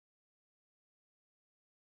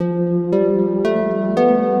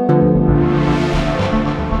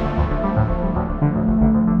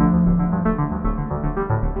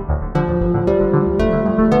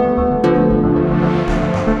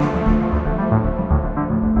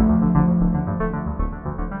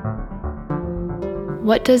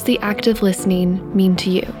What does the act of listening mean to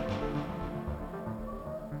you?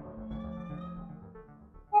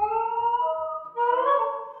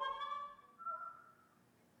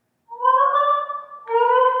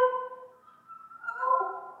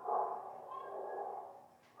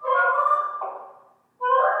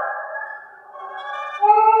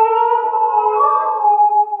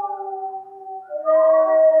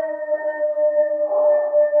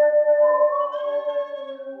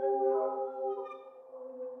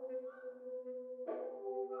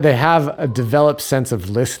 They have a developed sense of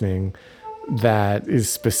listening that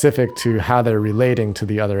is specific to how they're relating to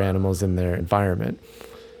the other animals in their environment.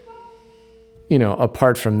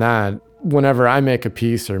 Apart from that, whenever I make a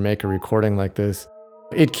piece or make a recording like this,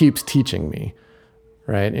 it keeps teaching me,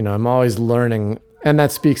 right? I'm always learning. And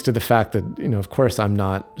that speaks to the fact that, of course, I'm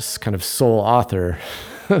not kind of sole author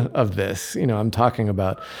of this. I'm talking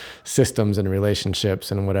about systems and relationships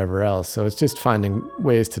and whatever else. So it's just finding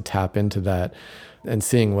ways to tap into that and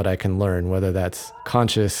seeing what I can learn, whether that's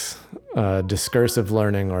conscious, discursive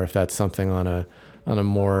learning, or if that's something on a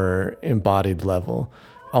more embodied level.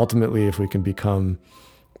 Ultimately, if we can become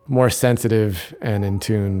more sensitive and in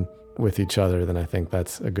tune with each other, then I think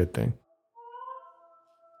that's a good thing.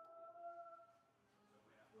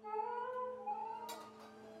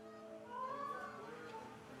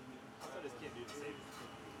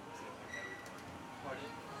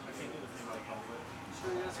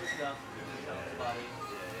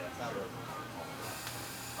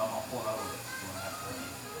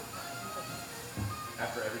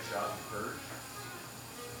 After every shot, you purge.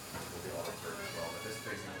 Will be all the purge as well, but this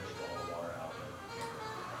basically pushes all the water out.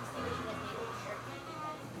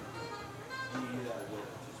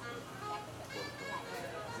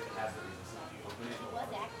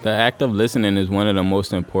 The act of listening is one of the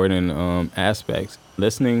most important aspects.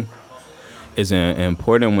 Listening is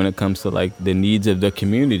important when it comes to like the needs of the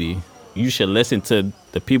community. You should listen to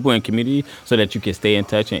the people in community so that you can stay in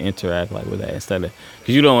touch and interact like with that instead of,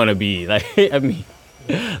 because you don't want to be like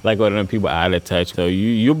like one of them people out of touch. So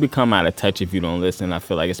you'll become out of touch if you don't listen. I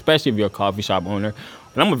feel like, especially if you're a coffee shop owner.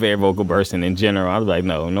 But I'm a very vocal person in general. I was like,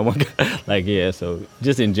 no one like, yeah. So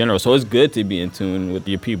just in general. So it's good to be in tune with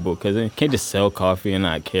your people, because you can't just sell coffee and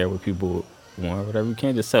not care what people want or whatever. You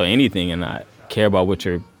can't just sell anything and not care about what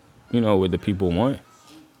what the people want.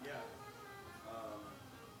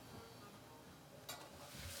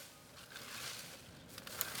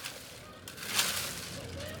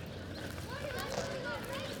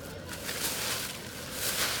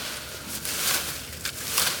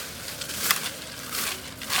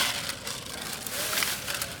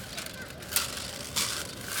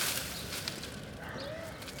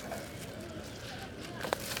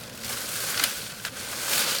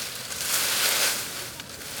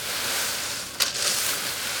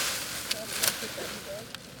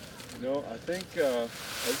 No, I think I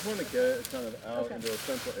just want to get it kind of out into a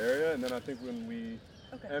central area, and then I think when we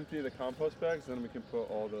empty the compost bags, then we can put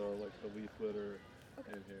all the leaf litter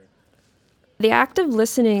in here. The act of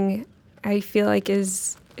listening, I feel like,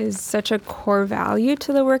 is such a core value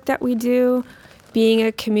to the work that we do. Being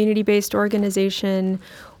a community-based organization,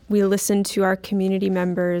 we listen to our community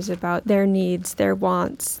members about their needs, their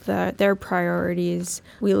wants, their priorities.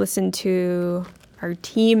 We listen to our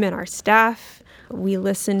team and our staff. We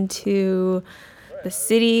listen to the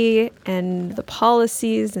city and the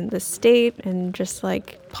policies and the state, and just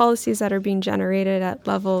like policies that are being generated at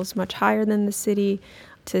levels much higher than the city,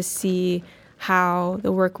 to see how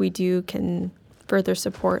the work we do can further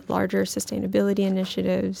support larger sustainability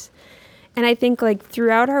initiatives. And I think like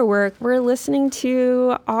throughout our work, we're listening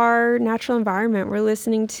to our natural environment. We're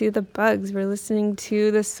listening to the bugs. We're listening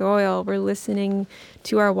to the soil. We're listening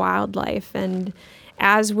to our wildlife. And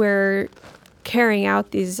as we're carrying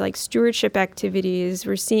out these like stewardship activities,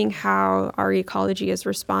 we're seeing how our ecology is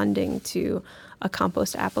responding to a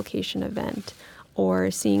compost application event,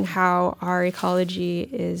 or seeing how our ecology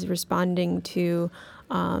is responding to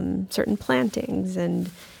certain plantings.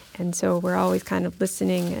 And so we're always kind of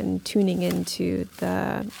listening and tuning into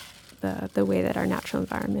the way that our natural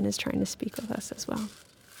environment is trying to speak with us as well.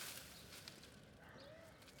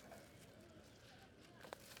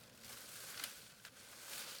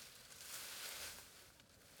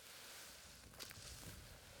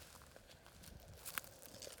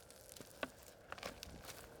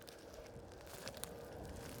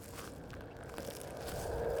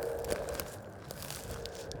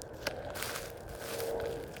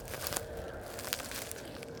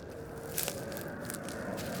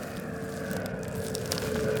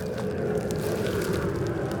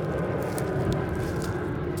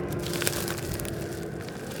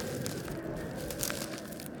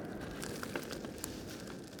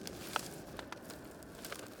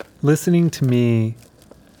 Listening to me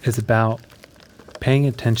is about paying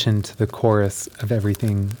attention to the chorus of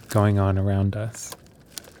everything going on around us.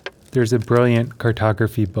 There's a brilliant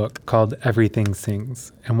cartography book called Everything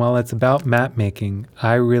Sings, and while it's about map making,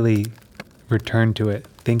 I really return to it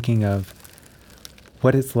thinking of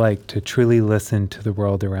what it's like to truly listen to the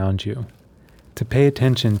world around you, to pay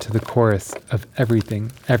attention to the chorus of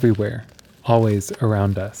everything, everywhere, always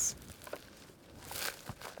around us.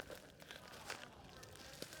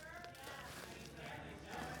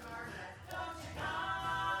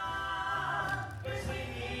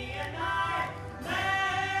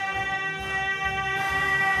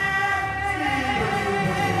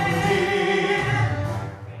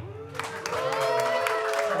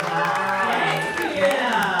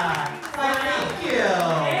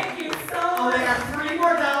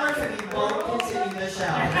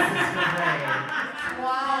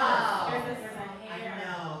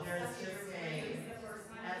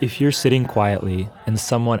 If you're sitting quietly and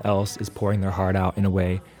someone else is pouring their heart out in a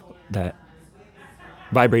way that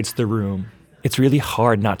vibrates the room, it's really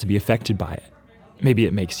hard not to be affected by it. Maybe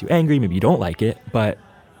it makes you angry, maybe you don't like it, but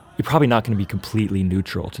you're probably not going to be completely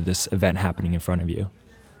neutral to this event happening in front of you.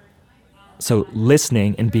 So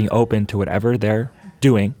listening and being open to whatever they're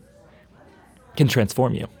doing can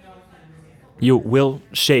transform you. You will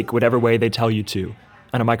shake whatever way they tell you to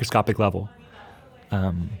on a microscopic level.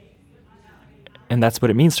 And that's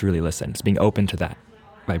what it means to really listen. It's being open to that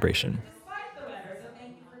vibration.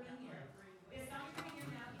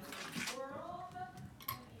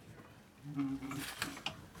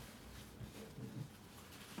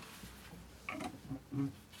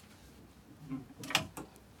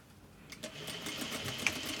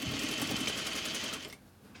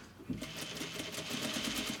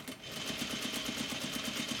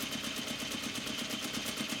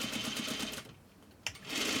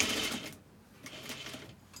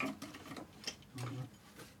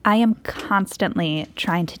 I am constantly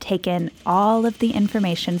trying to take in all of the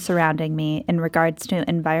information surrounding me in regards to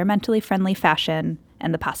environmentally friendly fashion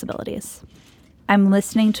and the possibilities. I'm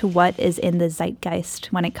listening to what is in the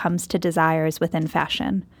zeitgeist when it comes to desires within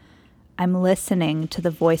fashion. I'm listening to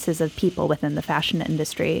the voices of people within the fashion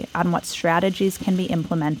industry on what strategies can be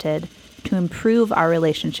implemented to improve our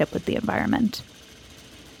relationship with the environment.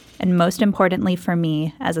 And most importantly for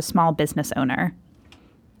me as a small business owner,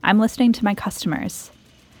 I'm listening to my customers.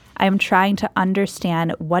 I am trying to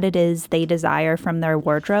understand what it is they desire from their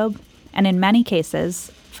wardrobe, and in many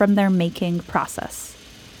cases, from their making process.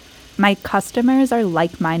 My customers are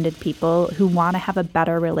like-minded people who want to have a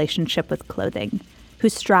better relationship with clothing, who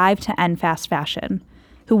strive to end fast fashion,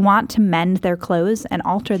 who want to mend their clothes and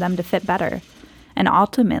alter them to fit better, and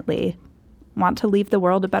ultimately want to leave the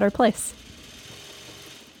world a better place.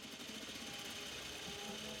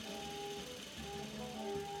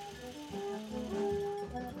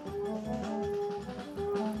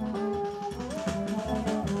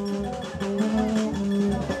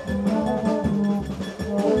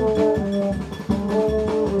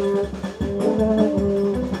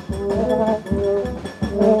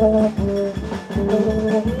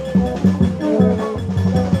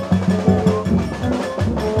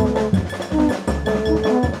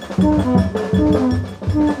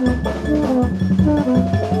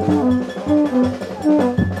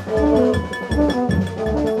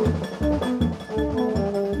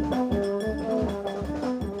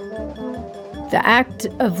 The act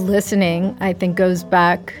of listening, I think, goes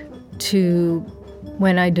back to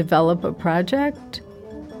when I develop a project.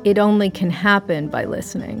 It only can happen by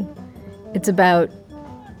listening. It's about,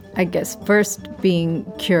 I guess, first being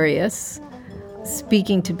curious,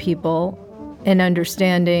 speaking to people, and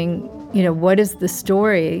understanding, what is the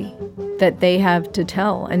story that they have to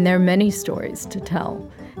tell. And there are many stories to tell.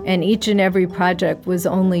 And each and every project was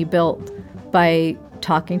only built by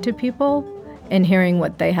talking to people and hearing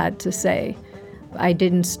what they had to say. I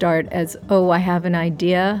didn't start as, I have an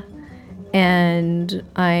idea and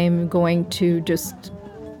I'm going to just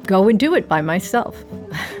go and do it by myself.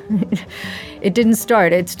 It didn't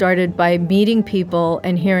start. It started by meeting people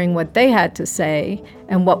and hearing what they had to say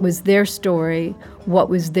and what was their story, what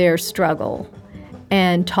was their struggle,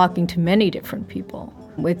 and talking to many different people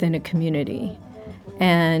within a community.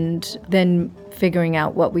 And then figuring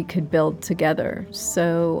out what we could build together.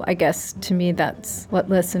 So I guess to me that's what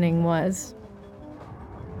listening was.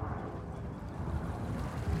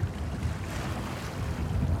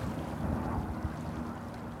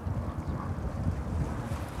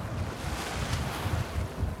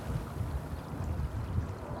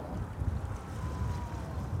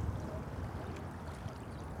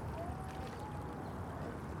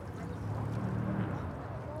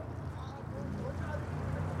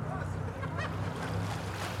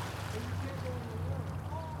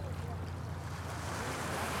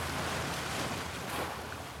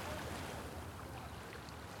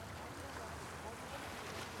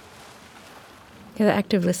 Yeah, the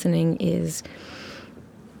act of listening is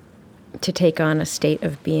to take on a state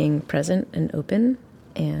of being present and open,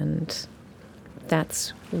 and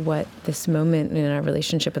that's what this moment in our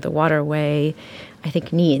relationship with the waterway, I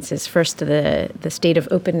think, needs, is first the state of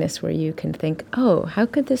openness where you can think, oh, how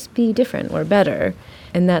could this be different or better?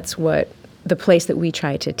 And that's what the place that we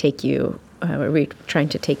try to take you, we're trying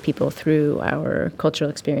to take people through our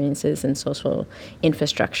cultural experiences and social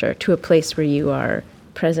infrastructure to a place where you are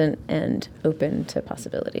present and open to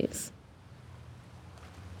possibilities.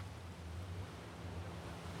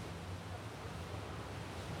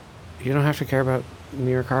 You don't have to care about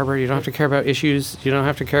New York Harbor. You don't have to care about issues. You don't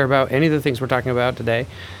have to care about any of the things we're talking about today.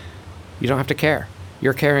 You don't have to care.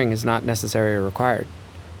 Your caring is not necessary or required.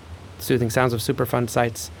 Soothing sounds of Superfund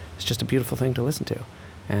sites is just a beautiful thing to listen to.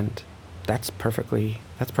 And that's perfectly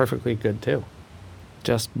good too.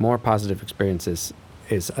 Just more positive experiences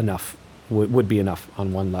is enough, would be enough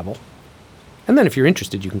on one level. And then if you're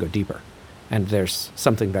interested, you can go deeper. And there's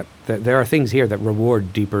something that there are things here that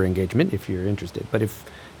reward deeper engagement if you're interested. But if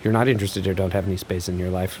you're not interested or don't have any space in your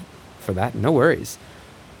life for that, no worries.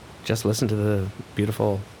 Just listen to the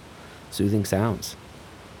beautiful, soothing sounds.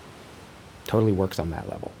 Totally works on that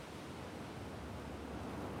level.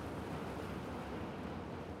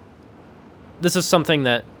 This is something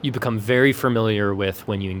that you become very familiar with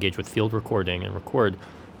when you engage with field recording and record.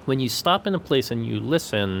 When you stop in a place and you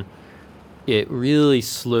listen, it really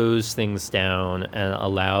slows things down and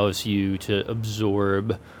allows you to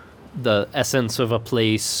absorb the essence of a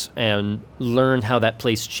place and learn how that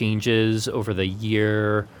place changes over the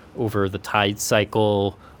year, over the tide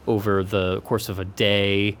cycle, over the course of a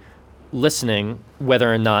day. Listening,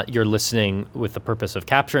 whether or not you're listening with the purpose of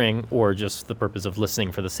capturing or just the purpose of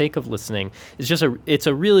listening for the sake of listening, it's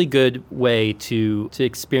a really good way to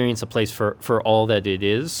experience a place for all that it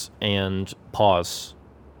is and pause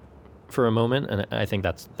for a moment. And I think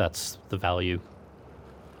that's the value.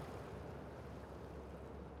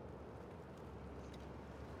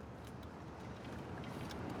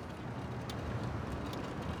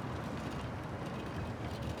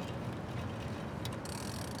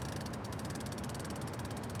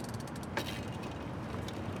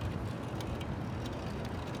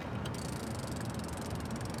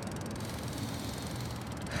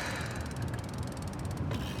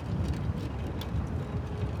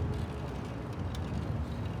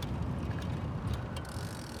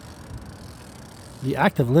 The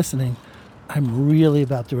act of listening, I'm really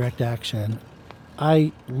about direct action.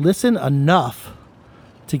 I listen enough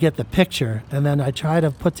to get the picture, and then I try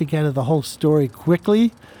to put together the whole story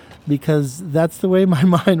quickly, because that's the way my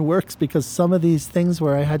mind works. Because some of these things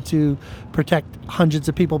where I had to protect hundreds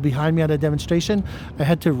of people behind me at a demonstration, I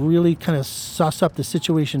had to really kind of suss up the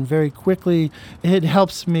situation very quickly. It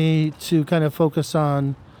helps me to kind of focus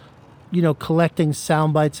on, collecting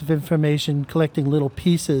sound bites of information, collecting little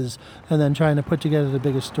pieces, and then trying to put together the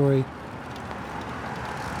bigger story.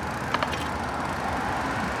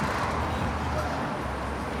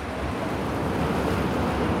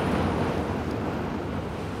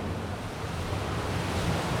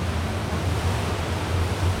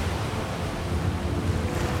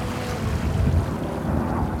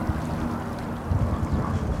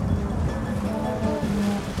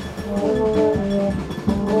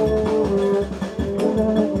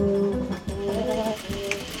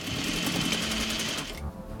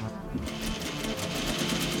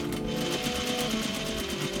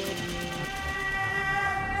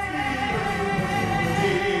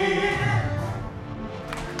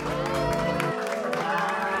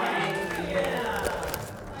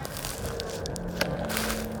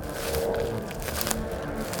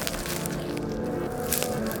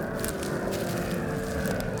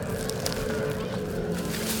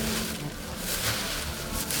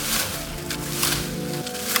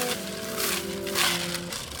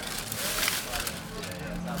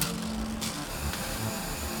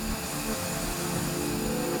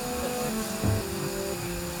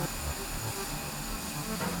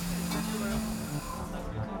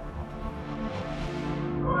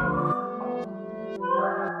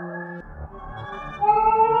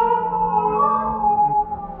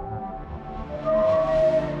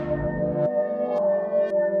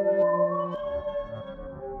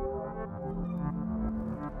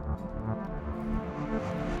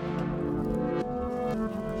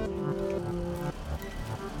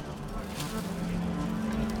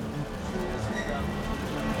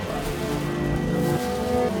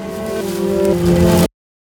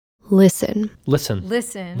 Listen. Listen.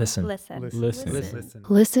 Listen. Listen. Listen. Listen.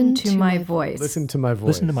 Listen to my voice. Listen to my voice.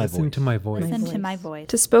 Listen to my voice. Listen to my voice. Listen to my voice.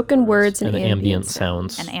 To spoken words and And ambient ambient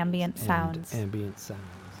sounds. And ambient sounds. Ambient sounds.